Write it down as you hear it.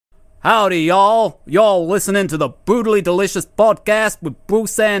Howdy, y'all. Y'all listening to the Brutally Delicious podcast with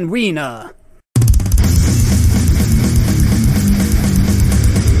Bruce and Rena.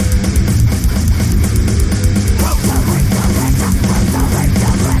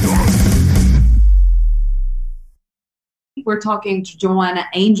 We're talking to Joanna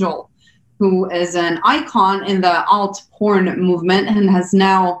Angel, who is an icon in the alt porn movement and has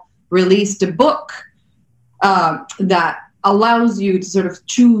now released a book that allows you to sort of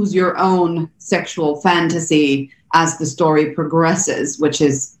choose your own sexual fantasy as the story progresses, which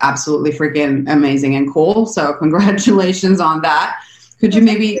is absolutely freaking amazing and cool. So congratulations on that. Could you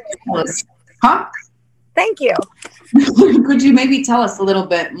maybe tell us, Thank you. Could you maybe tell us a little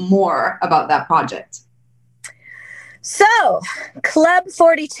bit more about that project? So, Club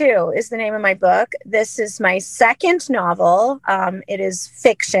 42 is the name of my book. This is my second novel. It is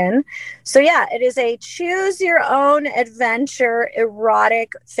fiction. So yeah, it is a choose your own adventure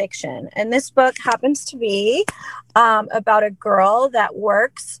erotic fiction. And this book happens to be about a girl that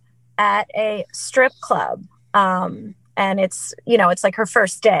works at a strip club. And it's like her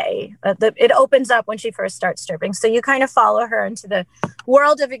first day. It opens up when she first starts stripping. So you kind of follow her into the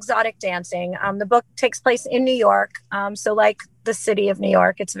world of exotic dancing. The book takes place in New York. So like the city of New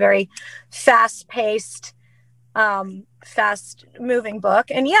York, it's a very fast-paced, fast-moving book.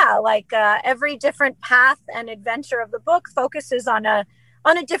 And yeah, every different path and adventure of the book focuses on a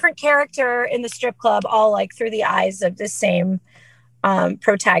different character in the strip club, all like through the eyes of the same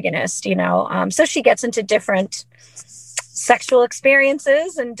protagonist, So she gets into different sexual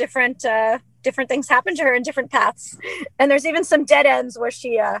experiences and different things happen to her in different paths. And there's even some dead ends where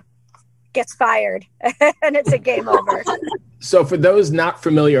she gets fired and it's a game over. So for those not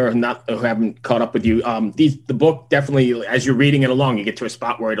familiar or who haven't caught up with you, the book definitely, as you're reading it along, you get to a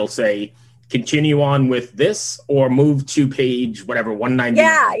spot where it'll say, continue on with this or move to page, whatever,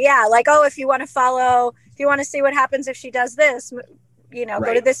 199. Yeah. Like, if you want to see what happens if she does this,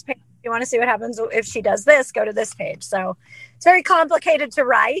 go to this page. If you want to see what happens if she does this, go to this page. So it's very complicated to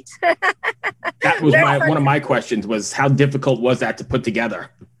write. That was one of my questions was how difficult was that to put together?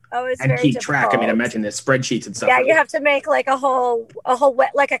 Oh, it's and very keep difficult. track. I mean, I imagine there's spreadsheets and stuff. Yeah, you have to make like a whole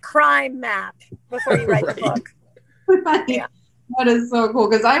like a crime map before you write the book. Yeah. That is so cool.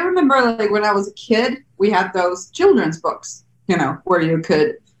 Because I remember when I was a kid, we had those children's books, where you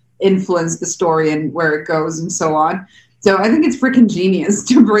could influence the story and where it goes and so on. So I think it's freaking genius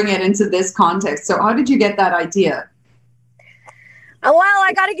to bring it into this context. So how did you get that idea? Well,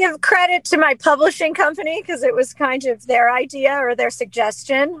 I got to give credit to my publishing company because it was kind of their idea or their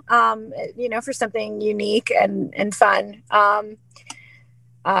suggestion, for something unique and fun.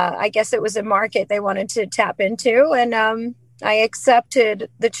 I guess it was a market they wanted to tap into, and I accepted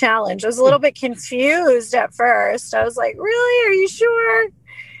the challenge. I was a little bit confused at first. I was like, really? Are you sure?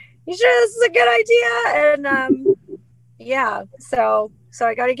 You sure this is a good idea? And yeah, so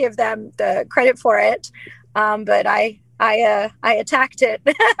I got to give them the credit for it. But I attacked it.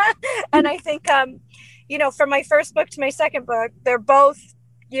 And I think, from my first book to my second book, they're both,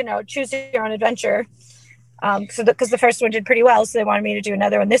 choose your own adventure. Because the first one did pretty well, so they wanted me to do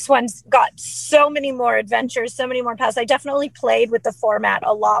another one. This one's got so many more adventures, so many more paths. I definitely played with the format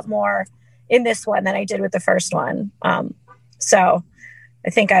a lot more in this one than I did with the first one. So I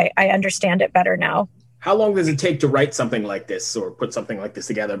think I understand it better now. How long does it take to write something like this or put something like this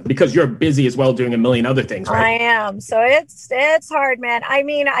together? Because you're busy as well doing a million other things, right? I am. So it's hard, man. I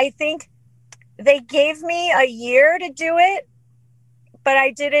mean, I think they gave me a year to do it, but I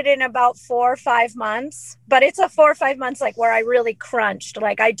did it in about 4 or 5 months. But it's a 4 or 5 months where I really crunched.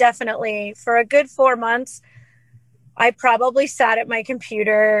 I definitely, for a good 4 months, I probably sat at my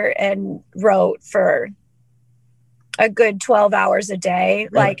computer and wrote for a good 12 hours a day,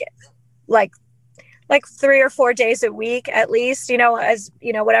 really? like 3 or 4 days a week at least,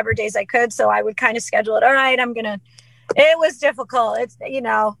 whatever days I could. So I would kind of schedule it. All right, it was difficult. It's, and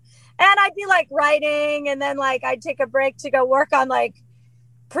I'd be writing and then I'd take a break to go work on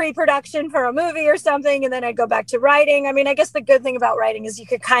pre-production for a movie or something. And then I'd go back to writing. I mean, I guess the good thing about writing is you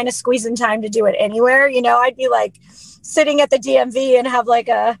could kind of squeeze in time to do it anywhere. I'd be sitting at the DMV and have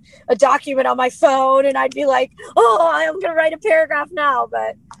a document on my phone. And I'd be I'm going to write a paragraph now.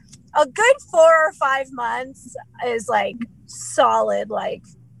 But a good 4 or 5 months is solid.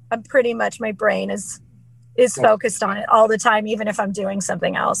 I'm pretty much, my brain is focused on it all the time, even if I'm doing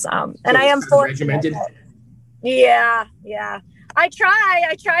something else. And I am fortunate. Yeah. I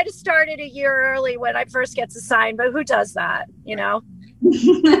try to start it a year early when I first gets assigned, but who does that,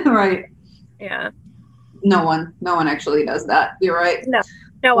 Right. Yeah. No one actually does that. You're right.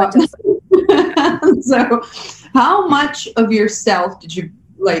 No one does. So how much of yourself did you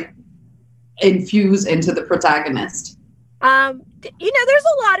infuse into the protagonist? There's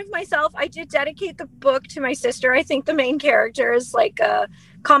a lot of myself. I did dedicate the book to my sister. I think the main character is like a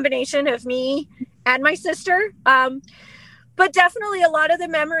combination of me and my sister. But definitely a lot of the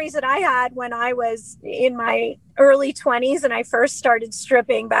memories that I had when I was in my early 20s and I first started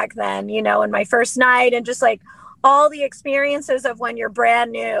stripping back then, in my first night, and just like all the experiences of when you're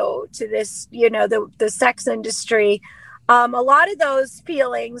brand new to this, the sex industry. A lot of those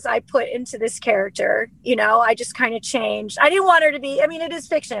feelings I put into this character, I just kind of changed. I didn't want her to be, it is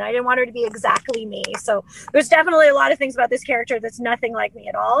fiction. I didn't want her to be exactly me. So there's definitely a lot of things about this character that's nothing like me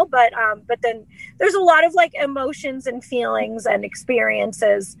at all. But then there's a lot of like emotions and feelings and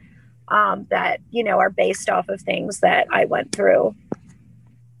experiences that, are based off of things that I went through.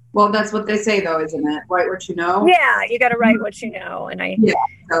 Well, that's what they say though, isn't it? Write what you know. Yeah. You got to write what you know. And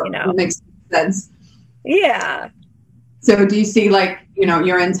it makes sense. Yeah. So do you see like,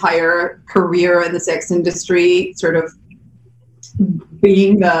 your entire career in the sex industry sort of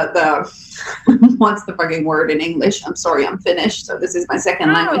being the what's the fucking word in English? I'm sorry, I'm Finnish, so this is my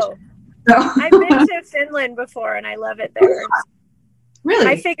second language. So. I've been to Finland before and I love it there. Really?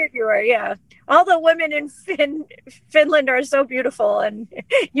 I figured you were, yeah. All the women in Finland are so beautiful and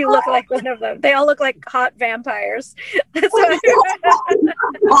you look like one of them. They all look like hot vampires. That's what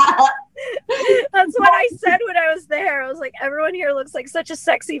I said when I was there. I was like, everyone here looks like such a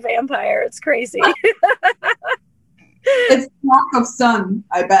sexy vampire. It's crazy. It's lack of sun,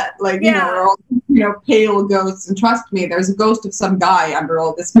 I bet. Like, we're all, pale ghosts. And trust me, there's a ghost of some guy under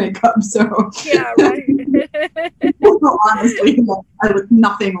all this makeup. So yeah, right. Honestly, I look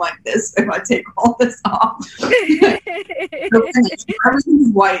nothing like this if I take all this off.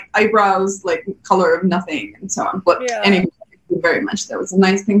 Everything's white, eyebrows, like color of nothing. And so on. But anyway, thank you very much. That was a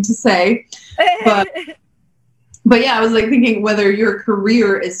nice thing to say. But yeah, I was like thinking whether your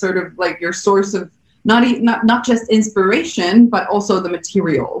career is sort of like your source of not just inspiration, but also the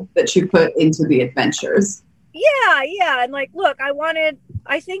material that you put into the adventures. Yeah. And like, look,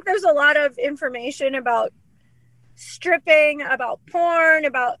 I think there's a lot of information about stripping, about porn,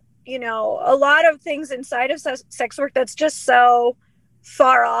 about, a lot of things inside of sex work that's just so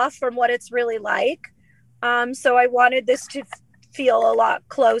far off from what it's really like. So I wanted this to feel a lot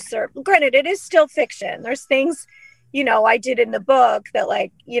closer. Granted, it is still fiction. There's things, I did in the book that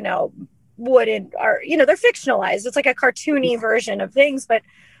like, wouldn't, or they're fictionalized. It's like a cartoony version of things, but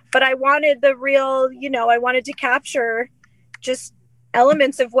I wanted the real, I wanted to capture just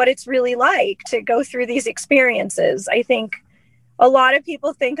elements of what it's really like to go through these experiences. I think a lot of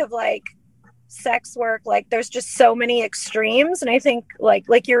people think of like sex work like there's just so many extremes, and I think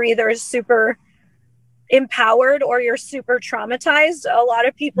like you're either super empowered or you're super traumatized. A lot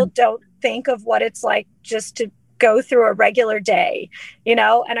of people don't think of what it's like just to go through a regular day, and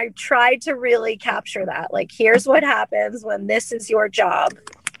I tried to really capture that. Like, here's what happens when this is your job.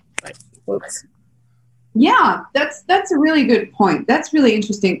 Oops. Yeah, that's a really good point. That's really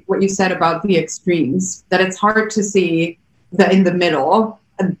interesting what you said about the extremes, that it's hard to see the in the middle.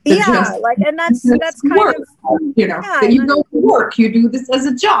 And that's kind work, of, that you go to work, you do this as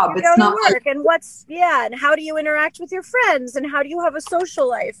a job. It's not work. And and how do you interact with your friends, and how do you have a social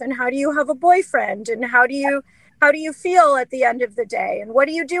life, and how do you have a boyfriend, and how do you feel at the end of the day, and what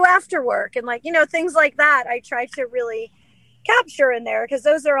do you do after work, and like, things like that. I try to really capture in there because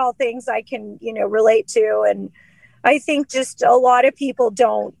those are all things I can, relate to. And I think just a lot of people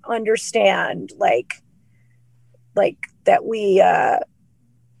don't understand like that we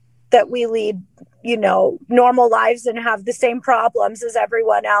lead, normal lives and have the same problems as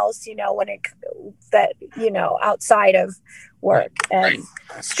everyone else, outside of work. And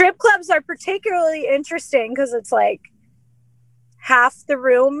strip clubs are particularly interesting because it's like half the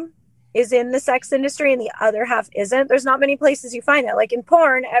room is in the sex industry and the other half isn't. There's not many places you find that. Like in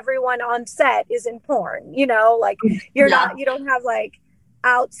porn, everyone on set is in porn, you don't have like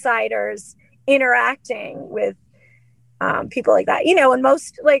outsiders interacting with people like that, and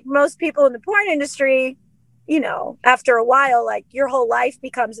most people in the porn industry, after a while, like your whole life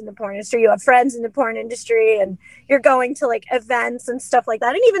becomes in the porn industry. You have friends in the porn industry and you're going to like events and stuff like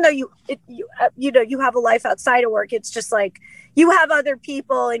that. And even though you have a life outside of work, it's just like you have other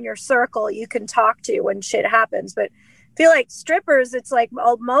people in your circle you can talk to when shit happens. But I feel like strippers, it's like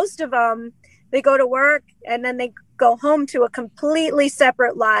most of them, they go to work and then they go home to a completely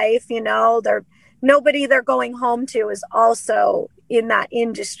separate life. Nobody they're going home to is also in that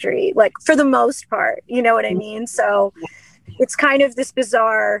industry, like for the most part, you know what I mean? So it's kind of this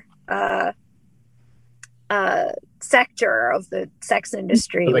bizarre sector of the sex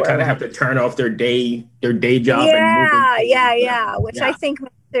industry. So they kind of have to turn off their day job. Yeah. Which I think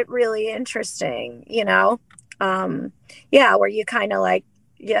makes it really interesting, you know? Yeah, where you kind of like,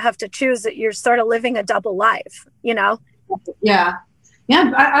 you have to choose that you're sort of living a double life, you know? Yeah.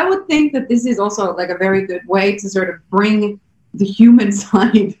 Yeah. I would think that this is also like a very good way to sort of bring the human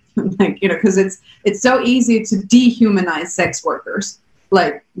side, like, you know, because it's so easy to dehumanize sex workers,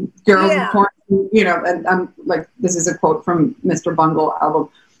 like girls, of course, you know, and I'm like, this is a quote from Mr. Bungle album,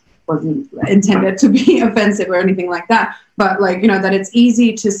 wasn't intended to be offensive or anything like that, but like, you know, that it's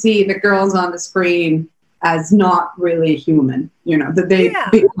easy to see the girls on the screen as not really human, you know, that they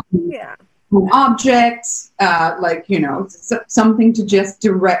become objects, like, you know, something to just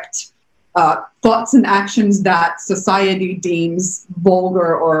direct thoughts and actions that society deems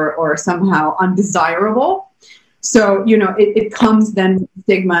vulgar or somehow undesirable. So, you know, it comes then with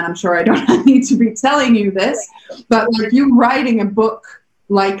stigma, and I'm sure I don't need to be telling you this, but like you writing a book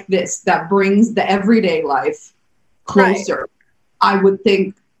like this that brings the everyday life closer, I would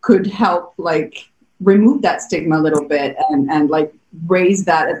think could help like remove that stigma a little bit and like raise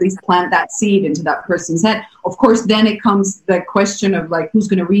that, at least plant that seed into that person's head. Of course, then it comes the question of like, who's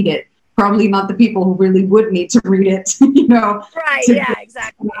going to read it? Probably not the people who really would need to read it, you know? Right, yeah,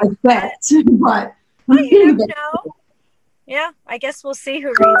 exactly. Effect. But well, you never know. Yeah, I guess we'll see who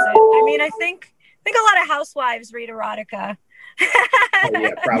reads it. I mean, I think a lot of housewives read erotica. Oh,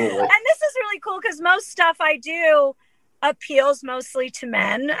 yeah, probably. And this is really cool because most stuff I do appeals mostly to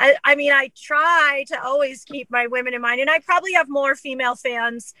men. I mean, I try to always keep my women in mind, and I probably have more female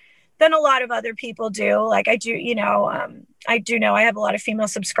fans than a lot of other people do. Like I do, you know, I do know I have a lot of female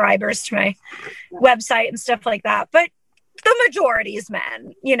subscribers to my website and stuff like that, but the majority is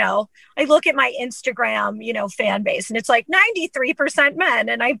men. You know, I look at my Instagram, you know, fan base, and it's like 93% men,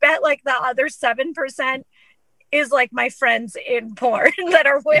 and I bet like the other 7% is like my friends in porn that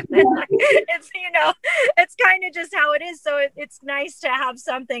are women. It's, you know, it's kind of just how it is. So it's nice to have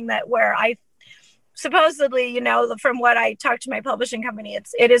something that where I supposedly, you know, from what I talked to my publishing company,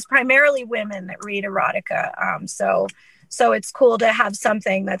 it is primarily women that read erotica. So it's cool to have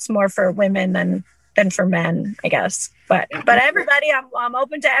something that's more for women than for men, I guess. But everybody, I'm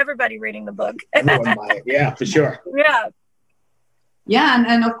open to everybody reading the book. Everyone buy it. Yeah, for sure. Yeah. Yeah,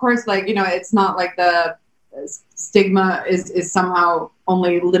 and of course, like, you know, it's not like the stigma is somehow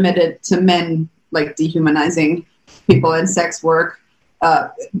only limited to men, like dehumanizing people in sex work.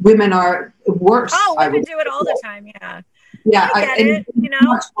 Women are worse. Oh, women do it all the time. Yeah. Yeah. You know,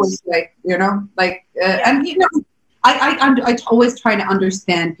 much worse, like, you know, like, and you know, I always try to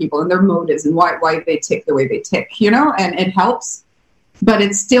understand people and their motives and why they tick the way they tick, you know, and it helps, but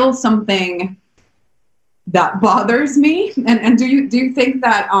it's still something that bothers me. And do you think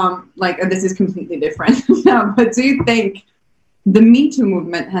that like, and this is completely different, but do you think the Me Too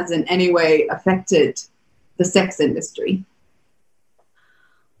movement has in any way affected the sex industry?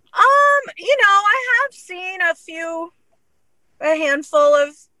 You know, I have seen a handful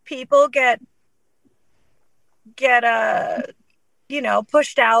of people get you know,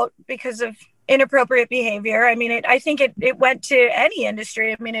 pushed out because of inappropriate behavior. I mean, I think it went to any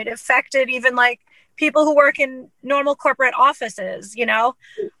industry. I mean, it affected even like people who work in normal corporate offices, you know?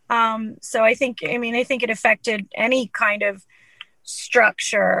 So I think it affected any kind of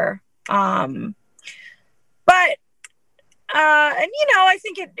structure. But and, you know, I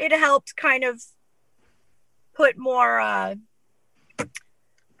think it helped kind of put more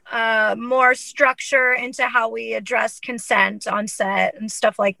structure into how we address consent on set and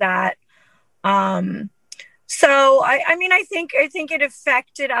stuff like that. So I mean, I think it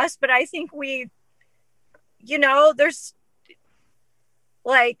affected us, but I think we, you know, there's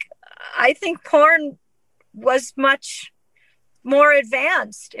like, I think porn was much more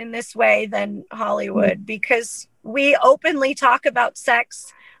advanced in this way than Hollywood, because we openly talk about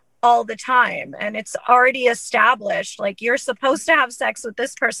sex all the time, and it's already established, like, you're supposed to have sex with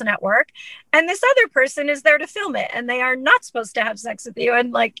this person at work, and this other person is there to film it, and they are not supposed to have sex with you.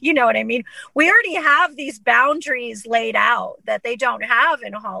 And like, you know what I mean? We already have these boundaries laid out that they don't have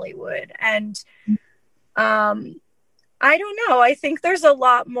in Hollywood. And I don't know, I think there's a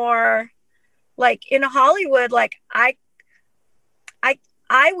lot more, like, in Hollywood, like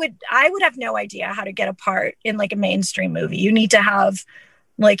I would have no idea how to get a part in like a mainstream movie. You need to have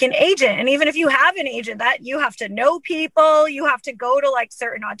like an agent. And even if you have an agent, that you have to know people, you have to go to like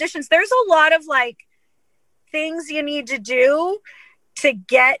certain auditions. There's a lot of like things you need to do to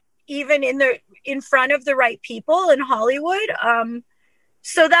get even in front of the right people in Hollywood.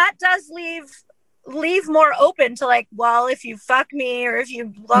 So that does leave more open to like, well, if you fuck me or if you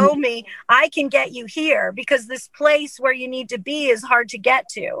blow me, I can get you here, because this place where you need to be is hard to get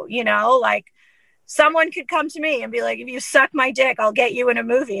to, you know, like, someone could come to me and be like, if you suck my dick, I'll get you in a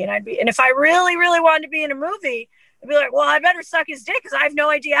movie. And if I really, really wanted to be in a movie, I'd be like, well, I better suck his dick because I have no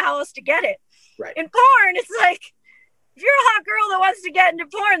idea how else to get it. Right. In porn, it's like, if you're a hot girl that wants to get into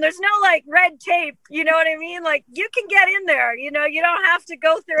porn, there's no like red tape. You know what I mean? Like you can get in there, you know, you don't have to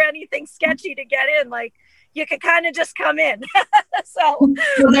go through anything sketchy to get in. Like you can kind of just come in. So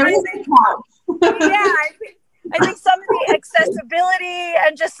I think some of the accessibility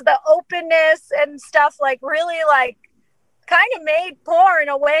and just the openness and stuff like really like kind of made porn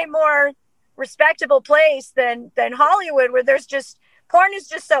a way more respectable place than Hollywood, where there's just porn is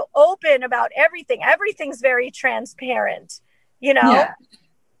just so open about everything. Everything's very transparent, you know? Yeah.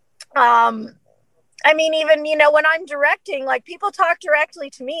 I mean, even, you know, when I'm directing, like people talk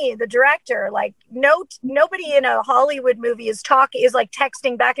directly to me, the director, like nobody in a Hollywood movie is like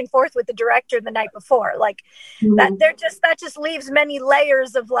texting back and forth with the director the night before. Like that just leaves many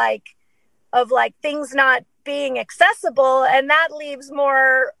layers of things not being accessible. And that leaves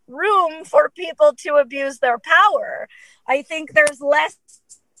more room for people to abuse their power. I think there's less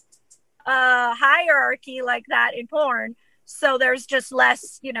hierarchy like that in porn. So there's just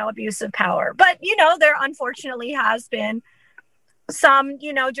less, you know, abuse of power. But, you know, there unfortunately has been some,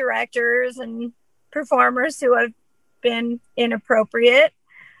 you know, directors and performers who have been inappropriate,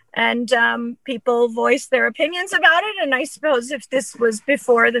 and people voice their opinions about it. And I suppose if this was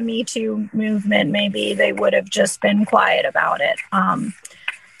before the Me Too movement, maybe they would have just been quiet about it.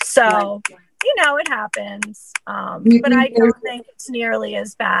 So, you know, it happens. But I don't think it's nearly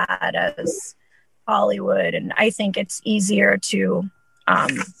as bad as Hollywood, and I think it's easier to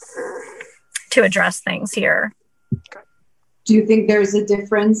address things here. Do you think there's a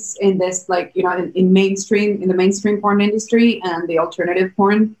difference in this, like, you know, in the mainstream porn industry and the alternative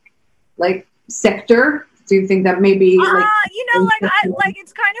porn like sector? Do you think that maybe you know, like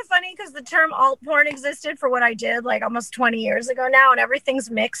it's kind of funny because the term alt porn existed for what I did like almost 20 years ago now, and everything's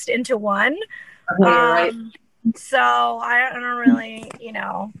mixed into one. Okay, right. So I don't really, you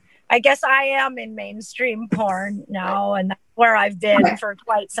know, I guess I am in mainstream porn now, and that's where I've been for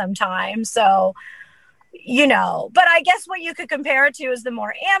quite some time. So, you know, but I guess what you could compare it to is the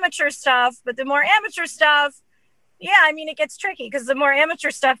more amateur stuff. But the more amateur stuff, yeah, I mean, it gets tricky because the more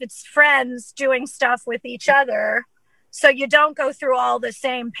amateur stuff, it's friends doing stuff with each other. So you don't go through all the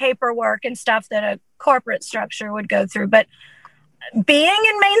same paperwork and stuff that a corporate structure would go through. But being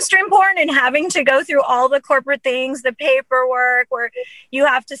in mainstream porn and having to go through all the corporate things, the paperwork where you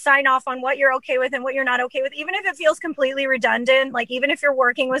have to sign off on what you're okay with and what you're not okay with, even if it feels completely redundant, like even if you're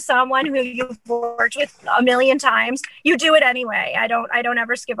working with someone who you've worked with a million times, you do it anyway. I don't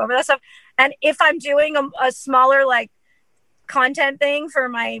ever skip over that stuff. And if I'm doing a smaller like content thing for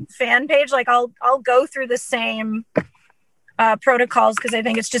my fan page, like I'll go through the same protocols, because I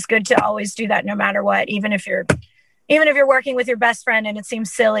think it's just good to always do that no matter what, even if you're working with your best friend and it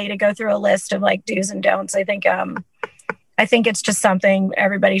seems silly to go through a list of like do's and don'ts. I think it's just something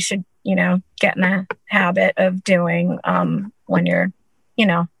everybody should, you know, get in the habit of doing when you're, you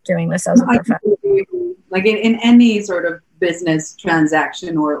know, doing this as a profession. Like in any sort of business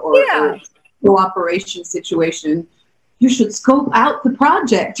transaction or cooperation situation, you should scope out the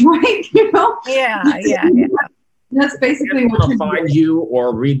project, right? You know? Yeah. That's basically what to find you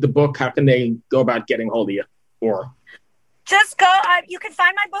or read the book. How can they go about getting hold of you? Or just go. You can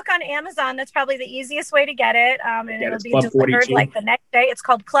find my book on Amazon. That's probably the easiest way to get it. And it'll be delivered 42. Like the next day. It's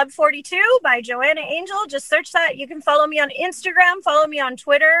called Club 42 by Joanna Angel. Just search that. You can follow me on Instagram. Follow me on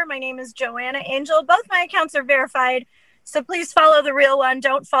Twitter. My name is Joanna Angel. Both my accounts are verified, so please follow the real one.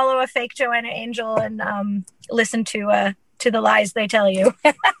 Don't follow a fake Joanna Angel and listen to the lies they tell you.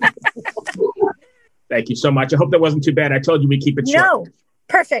 Thank you so much. I hope that wasn't too bad. I told you we keep it short. No,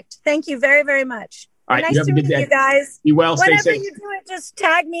 perfect. Thank you very, very much. All right, nice to meet you guys. Be well. Stay Whenever safe. you do it, just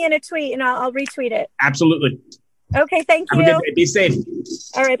tag me in a tweet and I'll retweet it. Absolutely. Okay, thank you. Have a good day. Be safe.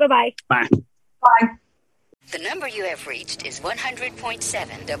 All right, bye-bye. Bye. Bye. The number you have reached is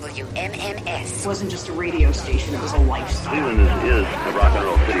 100.7 WMMS. It wasn't just a radio station, it was a lifestyle. Cleveland is a rock and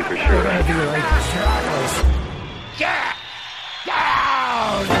roll city for sure. Get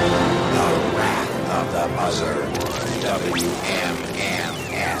down! The Wrath of the Buzzard. WMMS.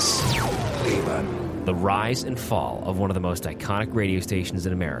 Cleveland. The rise and fall of one of the most iconic radio stations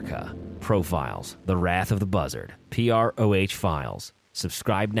in America. Profiles, The Wrath of the Buzzard. PROH Files.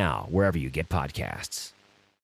 Subscribe now wherever you get podcasts.